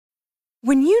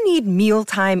When you need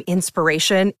mealtime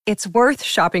inspiration, it's worth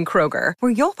shopping Kroger,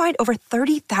 where you'll find over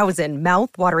 30,000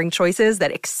 mouth-watering choices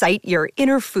that excite your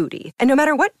inner foodie. And no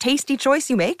matter what tasty choice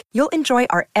you make, you'll enjoy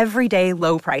our everyday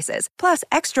low prices, plus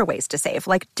extra ways to save,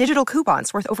 like digital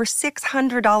coupons worth over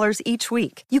 $600 each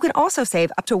week. You can also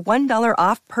save up to $1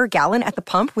 off per gallon at the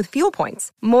pump with fuel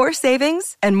points. More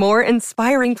savings and more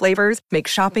inspiring flavors make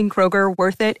shopping Kroger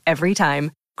worth it every time.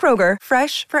 Kroger,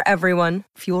 fresh for everyone.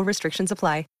 Fuel restrictions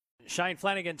apply. Shane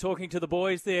Flanagan talking to the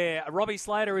boys there. Robbie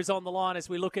Slater is on the line as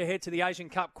we look ahead to the Asian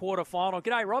Cup quarter-final.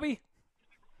 G'day, Robbie.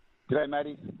 G'day,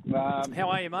 Matty. How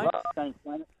are you, mate?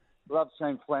 Love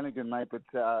Shane Flanagan, mate,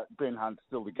 but Ben Hunt's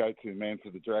still the go-to man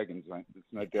for the Dragons, mate. There's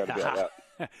no doubt about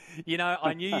that. You know,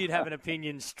 I knew you'd have an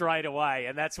opinion straight away,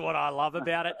 and that's what I love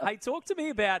about it. Hey, talk to me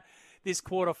about this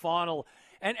quarter-final.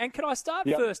 And can I start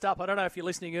first up? I don't know if you're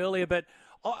listening earlier, but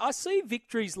I see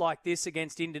victories like this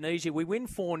against Indonesia. We win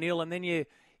 4-0, and then you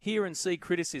hear and see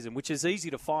criticism, which is easy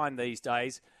to find these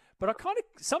days. But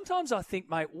sometimes I think,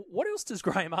 mate, what else does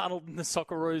Graham Arnold and the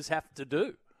Socceroos have to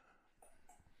do?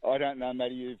 I don't know,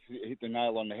 Matty. You've hit the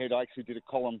nail on the head. I actually did a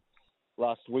column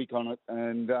last week on it,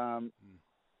 and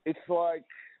it's like,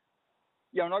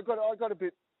 and I got a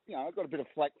bit of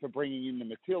flack for bringing in the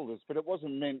Matildas, but it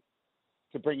wasn't meant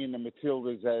to bring in the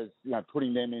Matildas as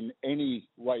putting them in any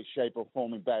way, shape, or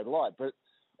form in bad light. But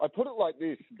I put it like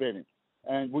this, Bennett.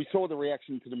 And we saw the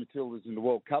reaction to the Matildas in the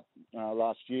World Cup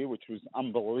last year, which was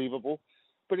unbelievable.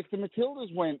 But if the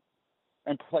Matildas went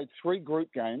and played 3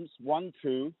 group games, won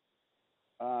 2,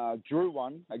 drew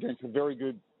 1 against a very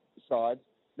good side,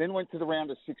 then went to the round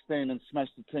of 16 and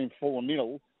smashed the team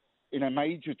 4-0 in a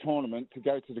major tournament to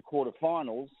go to the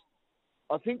quarterfinals,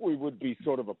 I think we would be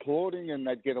sort of applauding and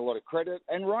they'd get a lot of credit,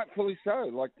 and rightfully so,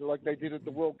 like they did at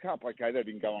the World Cup. Okay, they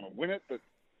didn't go on and win it,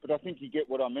 but I think you get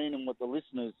what I mean and what the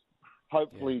listeners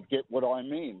hopefully get what I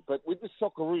mean. But with the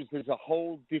Socceroos, there's a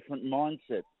whole different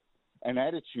mindset and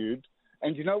attitude.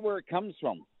 And you know where it comes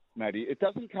from, Matty? It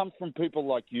doesn't come from people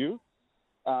like you.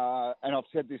 And I've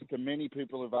said this to many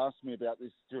people who've asked me about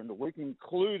this during the week,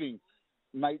 including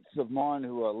mates of mine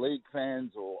who are league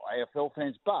fans or AFL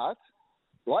fans. But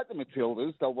like the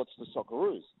Matildas, they'll watch the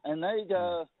Socceroos. And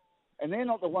they're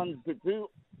not the ones that do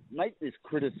make this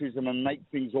criticism and make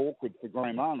things awkward for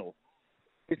Graham Arnold.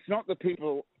 It's not the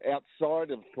people outside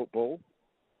of football.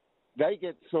 They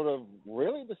get sort of,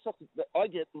 really? The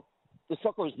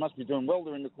Socceroos must be doing well.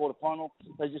 They're in the quarterfinal.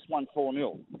 They just won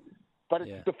 4-0. But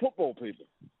it's the football people.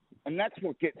 And that's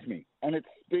what gets me. And it's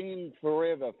been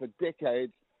forever, for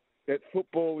decades, that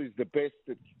football is the best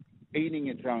at eating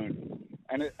its own.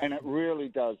 And it really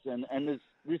does. And there's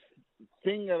this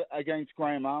thing against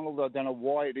Graham Arnold. I don't know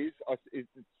why it is. It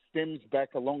stems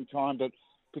back a long time, but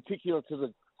particular to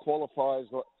the qualifiers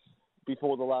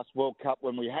before the last World Cup,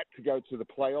 when we had to go to the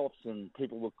playoffs and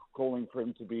people were calling for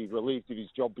him to be relieved of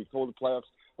his job before the playoffs.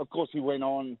 Of course, he went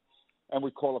on and we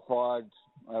qualified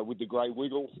with the Grey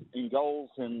Wiggles in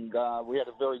goals, and we had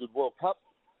a very good World Cup.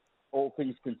 All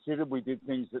things considered, we did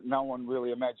things that no one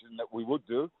really imagined that we would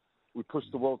do. We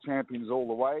pushed the world champions all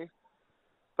the way.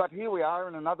 But here we are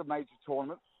in another major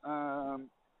tournament,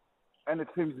 and it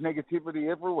seems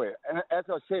negativity everywhere. And as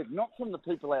I said, not from the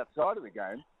people outside of the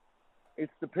game,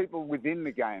 it's the people within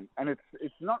the game. And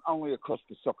it's not only across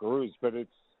the Socceroos, but it's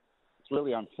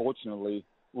really, unfortunately,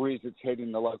 rears its head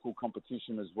in the local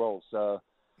competition as well. So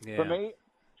for me,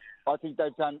 I think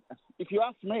they've done, if you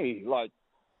ask me,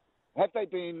 have they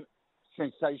been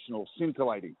sensational,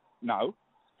 scintillating? No.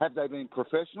 Have they been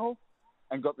professional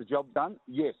and got the job done?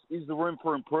 Yes. Is there room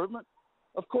for improvement?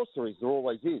 Of course there is. There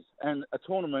always is. And a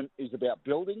tournament is about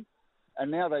building. And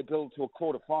now they build to a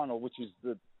quarterfinal, which is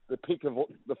the pick of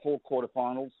the 4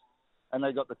 quarterfinals. And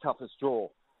they got the toughest draw.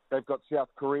 They've got South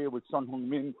Korea with Son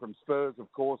Heung-min from Spurs,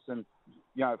 of course, and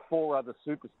 4 other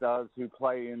superstars who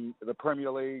play in the Premier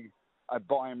League,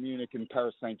 Bayern Munich and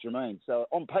Paris Saint-Germain. So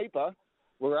on paper,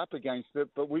 we're up against it,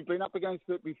 but we've been up against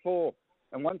it before.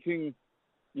 And one thing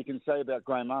you can say about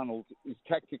Graham Arnold is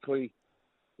tactically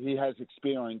he has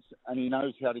experience and he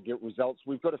knows how to get results.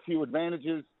 We've got a few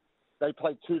advantages. They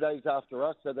played 2 days after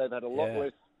us, so they've had a lot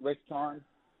less rest time.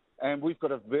 And we've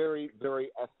got a very, very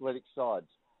athletic side.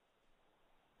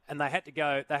 And they had to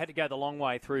go the long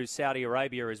way through Saudi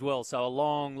Arabia as well. So a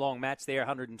long match there,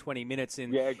 120 minutes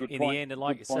in the end. And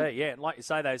like you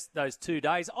say, those 2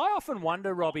 days. I often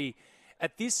wonder, Robbie,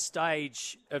 at this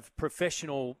stage of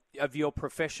your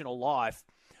professional life,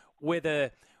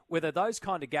 whether those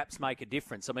kind of gaps make a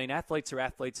difference. I mean, athletes are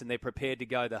athletes and they're prepared to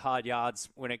go the hard yards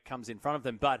when it comes in front of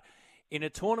them. But in a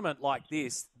tournament like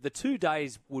this, the 2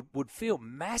 days would feel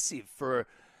massive for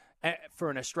for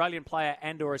an Australian player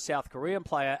and or a South Korean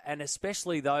player, and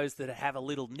especially those that have a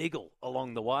little niggle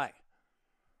along the way.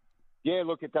 Yeah,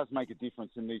 look, it does make a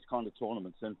difference in these kind of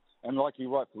tournaments. And like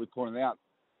you rightfully pointed out,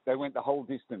 they went the whole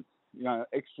distance,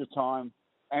 extra time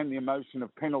and the emotion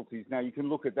of penalties. Now, you can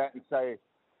look at that and say,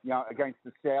 against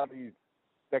the Saudis,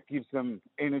 that gives them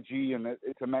energy and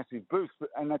it's a massive boost.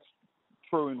 And that's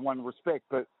true in one respect.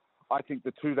 But I think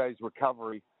the 2 days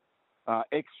recovery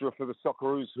extra for the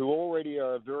Socceroos, who already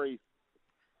are a very,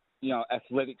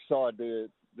 athletic side.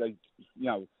 They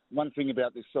one thing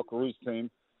about this Socceroos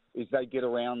team is they get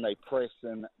around, they press,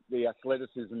 and the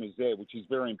athleticism is there, which is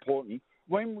very important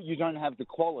when you don't have the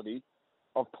quality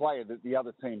of player that the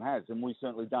other team has, and we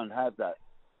certainly don't have that.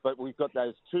 But we've got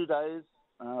those 2 days,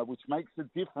 which makes a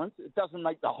difference. It doesn't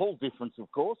make the whole difference, of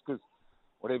course, because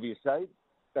whatever you say,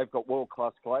 they've got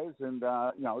world-class players, and,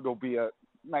 it'll be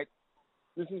mate,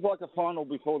 this is like a final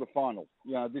before the final.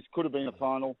 This could have been a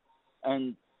final,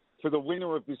 and for the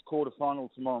winner of this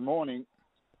quarterfinal tomorrow morning,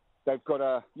 they've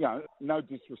got no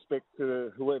disrespect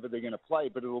to whoever they're going to play,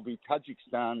 but it'll be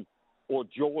Tajikistan or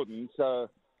Jordan. So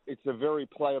it's a very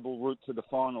playable route to the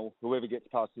final, whoever gets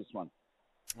past this one.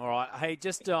 All right. Hey,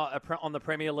 just on the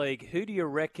Premier League, who do you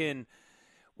reckon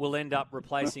will end up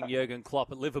replacing Jurgen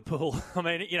Klopp at Liverpool? I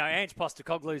mean, Ange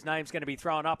Postecoglou's name's going to be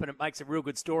thrown up, and it makes a real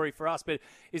good story for us. But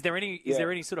is there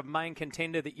any sort of main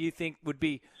contender that you think would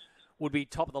be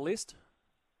top of the list?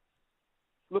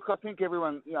 Look, I think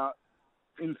everyone,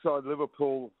 inside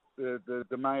Liverpool,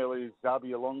 the male is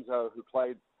Xabi Alonso, who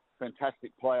played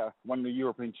fantastic player, won the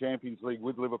European Champions League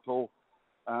with Liverpool,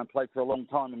 played for a long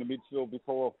time in the midfield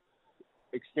before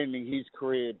extending his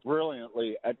career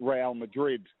brilliantly at Real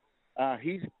Madrid.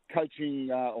 He's coaching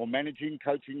or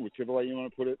coaching, whichever way you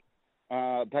want to put it,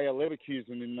 Bayer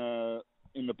Leverkusen in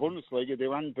the Bundesliga.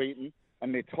 They're unbeaten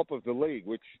and they're top of the league,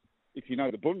 which, if you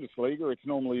know the Bundesliga, it's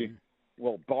normally,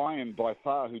 Bayern by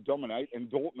far who dominate, and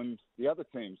Dortmund the other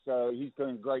team. So he's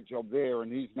doing a great job there,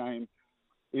 and his name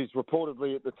is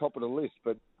reportedly at the top of the list.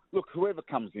 But look, whoever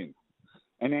comes in,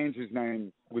 and Ange's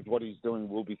name with what he's doing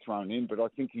will be thrown in, but I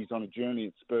think he's on a journey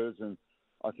at Spurs, and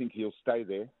I think he'll stay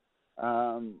there.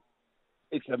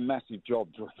 It's a massive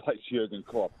job to replace Jurgen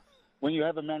Klopp. When you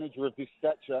have a manager of this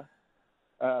stature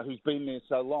who's been there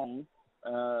so long,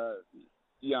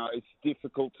 it's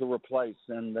difficult to replace.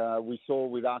 And we saw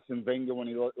with Arsene Wenger when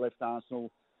he left Arsenal,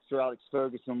 Sir Alex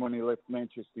Ferguson when he left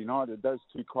Manchester United, those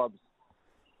two clubs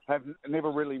have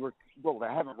never really, they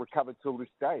haven't recovered till this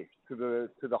day to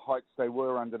the heights they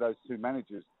were under those two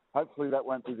managers. Hopefully that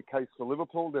won't be the case for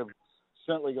Liverpool. They've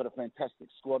certainly got a fantastic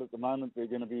squad at the moment. They're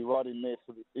going to be right in there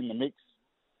in the mix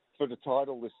for the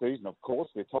title this season. Of course,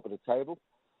 they're top of the table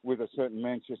with a certain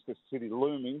Manchester City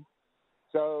looming.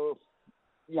 So,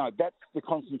 that's the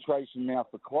concentration now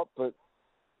for Klopp, but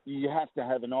you have to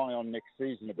have an eye on next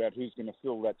season about who's going to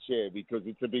fill that chair, because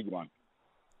it's a big one.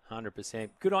 100%.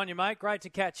 Good on you, mate. Great to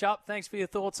catch up. Thanks for your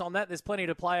thoughts on that. There's plenty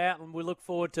to play out, and we look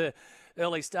forward to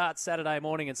early starts Saturday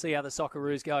morning and see how the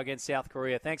Socceroos go against South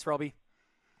Korea. Thanks, Robbie.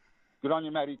 Good on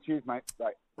you, Matty. Cheers, mate.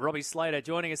 Bye. Robbie Slater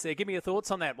joining us there. Give me your thoughts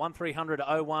on that. 1300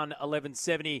 01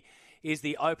 1170 is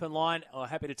the open line.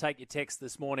 Happy to take your text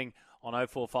this morning on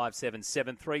 0457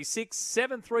 736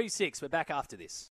 736. We're back after this.